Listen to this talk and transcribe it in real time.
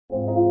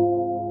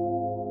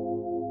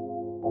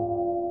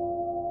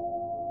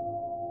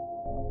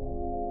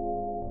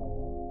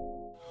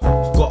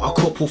got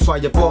a couple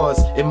fire bars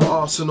in my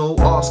arsenal.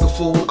 Ask a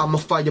fool, I'ma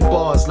fire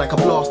bars like a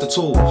blast at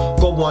all.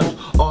 Go on,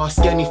 ask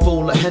any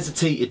fool that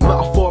hesitated.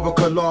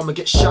 Metaphorical alarm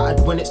get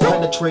shattered when it's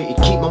penetrated.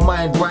 Keep my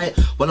mind right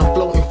when I'm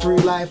floating through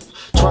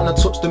life, trying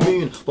to touch the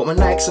moon, but my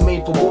Nikes are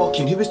made for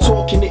walking. Who is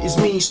talking? It is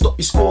me. Stop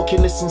your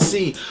squawking, listen,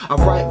 see. I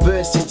write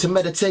verses to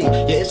meditate,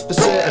 yeah, it's for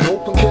certain.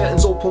 Open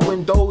curtains, open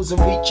windows,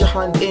 and reach your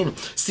hand in.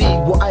 See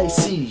what I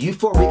see.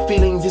 Euphoric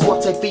feelings is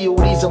what I feel.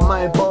 These are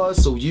my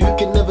bars, so you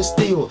can never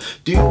steal.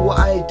 Do what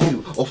I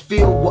do, or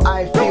feel what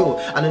I feel.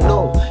 And I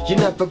know you're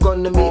never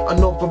gonna meet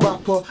another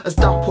rapper as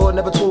dapper,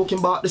 never talking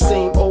about the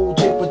same old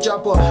jibber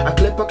jabber. I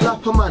clip a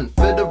clapper, man,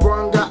 for the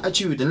wrong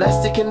attitude,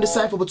 unless they can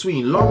decipher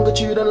between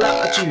longitude and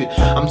latitude.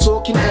 I'm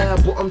talking air,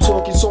 but I'm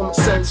talking so much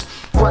sense.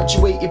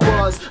 Graduated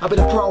bars, I've been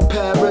a proud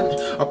parent,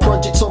 a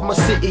project of my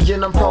city,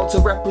 and I'm proud to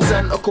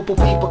represent. A couple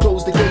people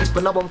closed the gates,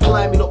 but now I'm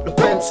climbing up the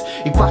fence.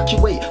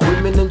 Evacuate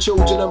women and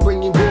children, I'm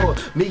bringing war.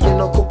 Me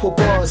and a couple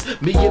bars,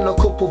 me and a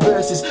couple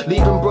verses,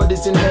 leaving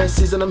brothers in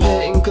hearses. And I'm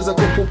hurting cause a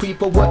couple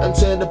people went and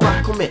turned their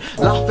back on me.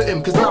 Laugh at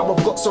him cause now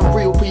I've got some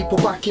real people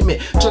backing me.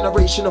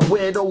 Generation of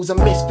weirdos and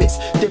misfits,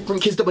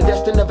 different kids that were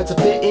destined never to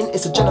fit in.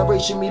 It's a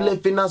generation we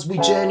live in as we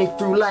journey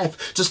through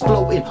life, just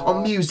floating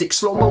on music,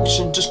 slow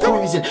motion, just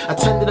cruising.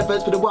 Attending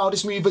events with the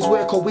wildest movers,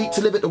 work all week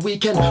to live at the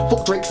weekend.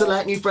 Fuck drinks, I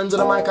like new friends on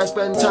the mic, I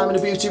spend time in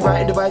the beauty,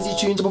 writing devices,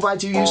 tunes I provide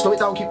to you. Slow it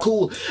down, keep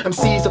cool,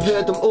 MCs I've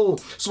heard them all,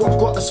 so I've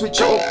got to switch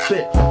it up a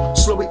bit.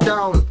 Slow it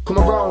down, come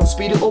around,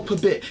 speed it up a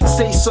bit.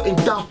 Say something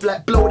daft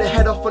like blow the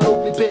head off an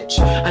ugly bitch.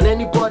 And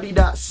anybody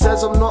that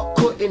says I'm not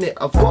cutting it,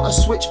 I've got a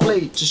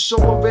switchblade to show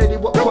them really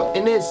what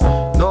cutting is.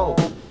 No,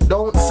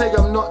 don't say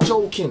I'm not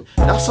joking,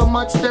 that's a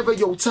mad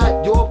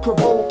stereotype, you're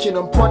provoking.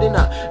 I'm prodding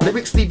at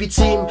lyrics, leave your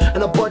team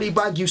and a body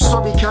bag. You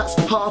sorry cats,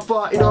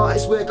 half-hearted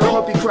artists work a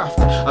hobby craft.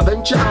 I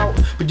venture out,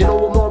 but you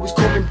know I'm always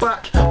coming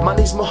back. Man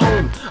is my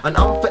home, and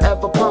I'm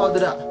forever proud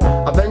of that.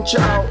 I venture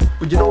out,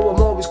 but you know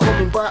I'm always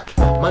coming back.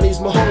 Man is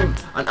my home,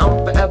 and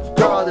I'm forever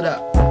proud of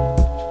that.